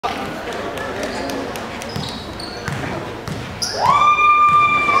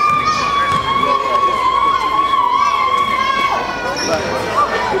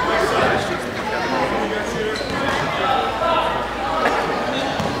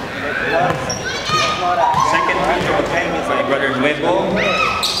Brother Nuevo.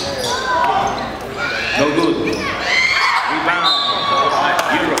 No good. Rebound.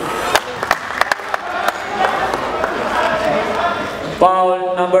 Europe.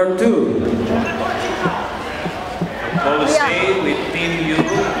 Foul number 2. Ball stay with Team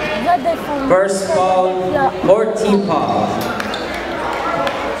Europe. First foul or team foul.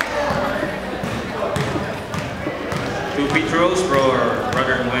 2 free throws for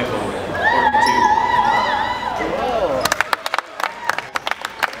Brother Nuevo. 42.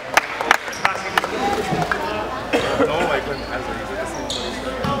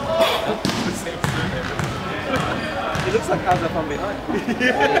 He looks like Asa from behind.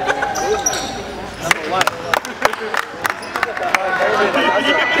 Number 1.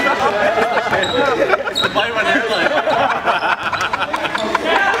 It's the Byron airline.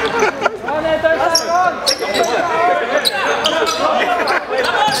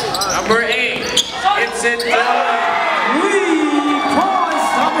 Number 8. It's it. 3 points.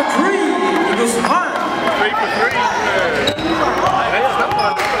 Number 3. It was 1. 3 for 3.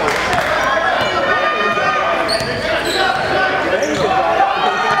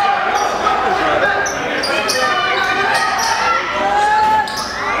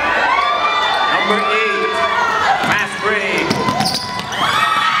 Number 8. Fast break.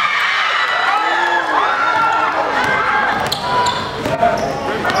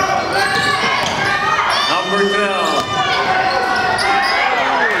 Number 12.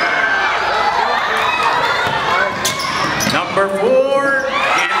 Number 4.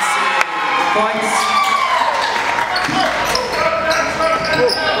 Gets it. Points.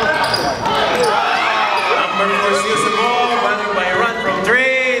 Number 4 steals the ball. Running by a run from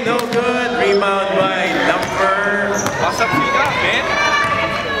 3. No good. Rebound by number. What's up, you got, man?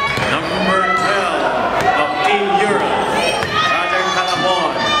 Number 12 of Team Europe. Brother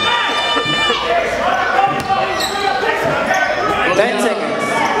Calamon. 10 seconds.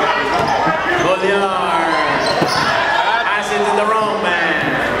 Goliar. Pass it to the wrong man.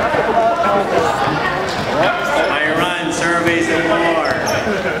 Iran surveys the floor.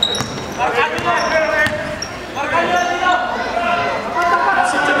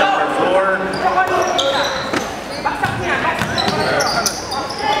 Pass it to number 4.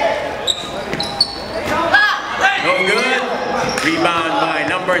 No good. Rebound by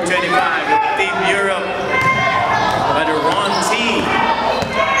number 25 of Team Europe. Brother Ron T.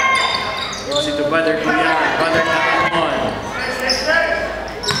 Gives it to Brother Goliar. Brother Calamon.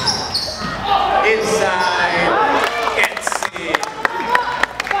 Inside. Gets it.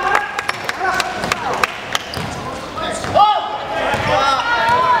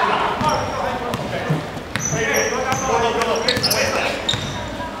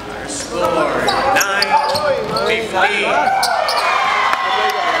 Score 9-15.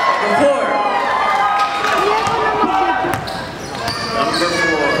 Number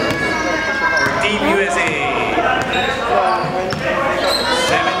 4 for Team USA.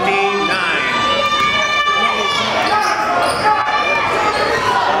 17-9.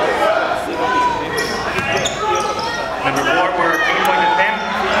 Number 4 for 3-point attempt.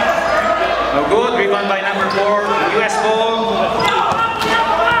 No good. Rebound by number 4. US ball.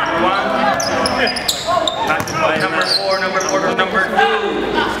 Number 1. Passed by number 4. Number 4 to number 2.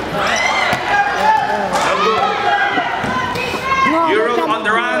 No good. Europe on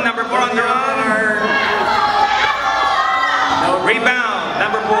the run. Number 4 on the run. No rebound.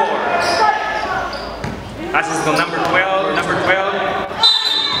 Number 4. Passes to number 12. Number 12.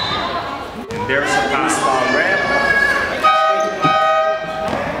 And there's a pass foul rep.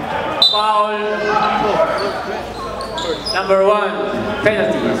 Foul number 1.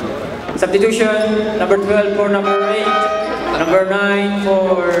 Penalty. Substitution. Number 12 for number 8. Number 9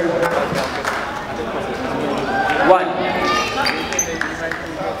 for 1.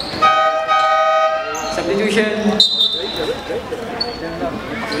 Substitution.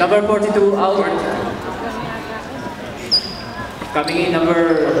 Number 42 out. Coming in number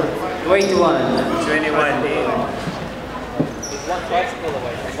 21. 21 in. One bicycle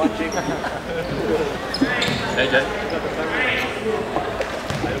away. One chick. Hey, Jay.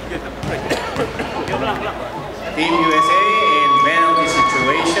 Team USA in penalty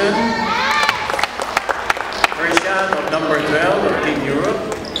situation. First shot of number 12 of Team Europe.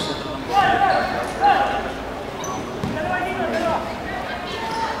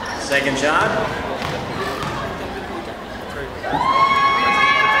 Second shot.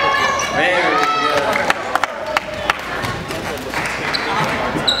 Very good.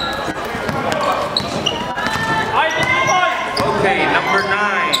 Okay, number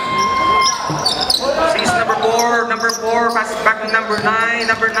 9. Sees number 4, passes back to number 9.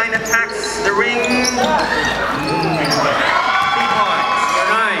 Number 9 attacks the ring.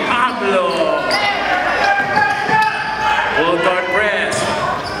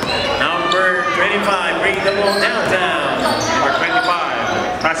 bring the ball downtown. Number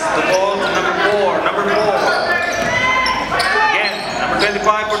 25. Passes the ball to number 4. Number 4. Again, number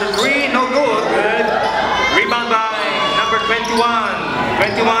 25 for the 3. No good. Good. Rebound by number 21.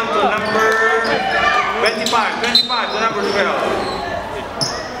 21 to number 25. 25 to number 12.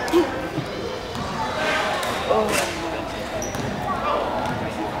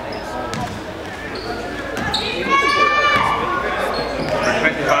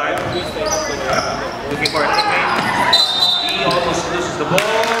 Looking for a teammate. He almost loses the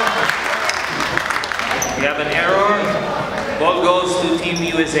ball. We have an error. Ball goes to Team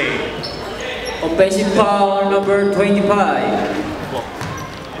USA. Offensive foul number 25.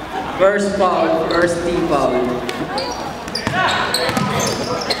 First foul, first team foul. Number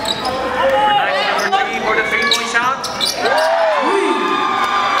 3 for the 3-point shot.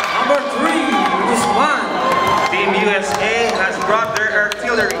 Number 3, just one. Team USA has brought their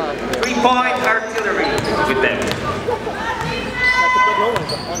artillery. 3-point artillery with them.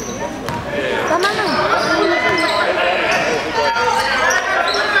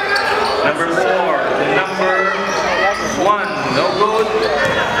 Number 4 to number 1. No good.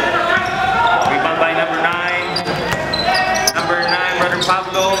 Rebound by number 9. Number 9, Brother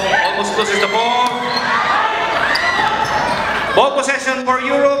Pablo, almost loses the ball. Ball possession for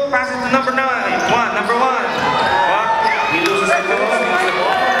Europe. Passes to number 9. Number 1. But he loses the ball.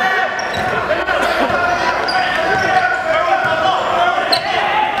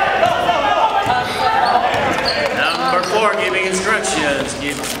 Number 4 giving instructions.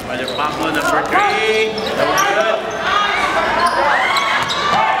 Give Brother Pablo number 3. Good.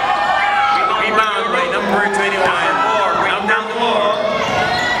 Rebound by number 21. Bring down the ball.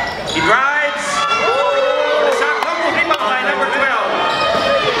 He drives. For the shot. No good. Rebound by number 12.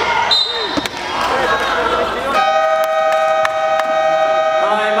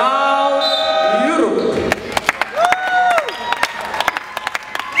 Timeout, Europe.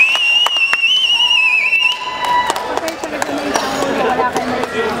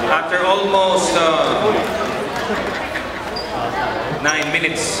 After almost 9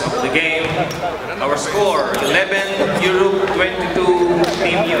 minutes of the game, our score 11 Europe, 22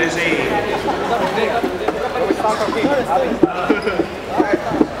 Team USA.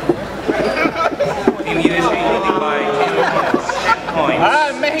 Team USA leading by 10 points. Ah,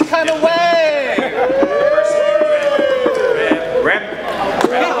 Mexicano way! First rep.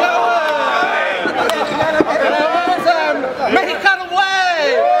 Mexicano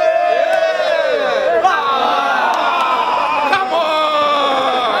way! Come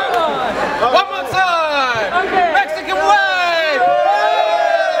on! One more time! Mexican way!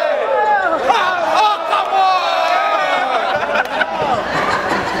 Oh, come on!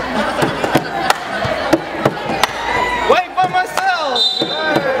 Wait for myself!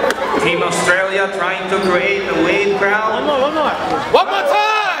 Team Australia trying to create a wave crowd. One more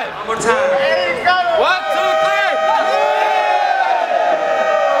time! One more time. 1, 2, 3!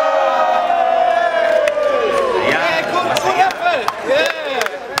 Yeah. Good effort! Yeah!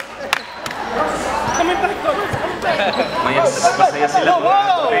 Masaya sila.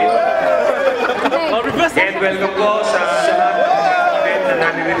 Again, welcome po sa event na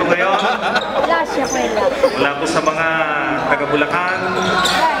nandito ngayon. Wala po sa mga taga Bulacan.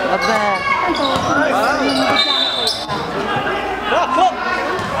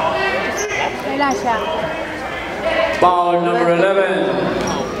 Foul number 11.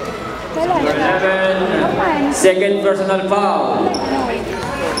 Number 11. Second personal foul.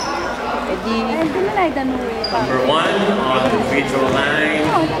 Number 1 on the free throw line.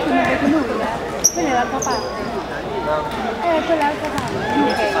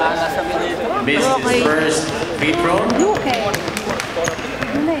 This is his first free throw.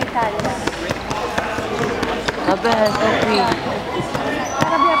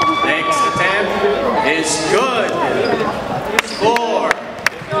 Next attempt is good. Score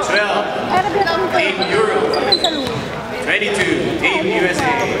 12. Team Europe. 22. Team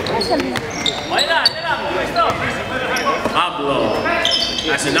USA. Pablo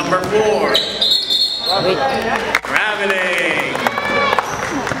as a number 4. Traveling.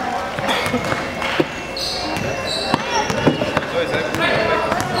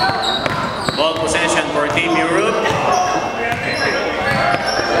 Ball possession for Team Europe.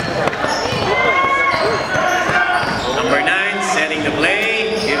 Number 9 setting the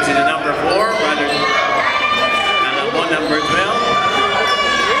play. Gives it to number 4. Brother number 12.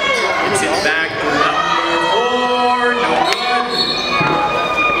 Gives it back to number 4. No good.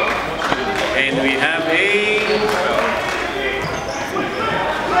 And we have a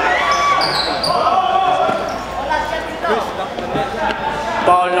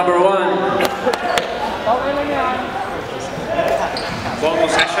foul number 1.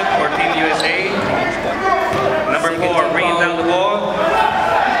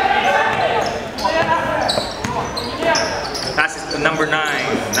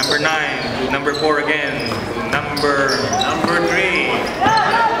 number 4 again. Number 3. 4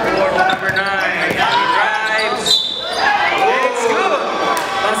 to number 9. He drives. It's good.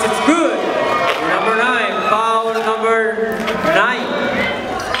 Pass it's good. Number 9. Foul number 9.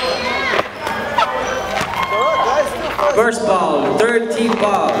 First foul. Third team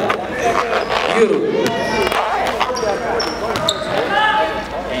foul. You.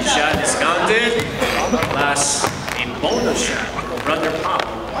 His shot is counted. Plus a bonus shot. Brother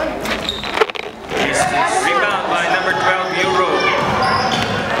Pop. Rebound by number 12, Euro.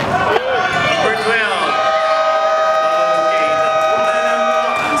 Number 12.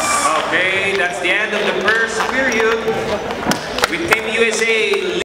 Okay, that's the end of the first period with Team USA.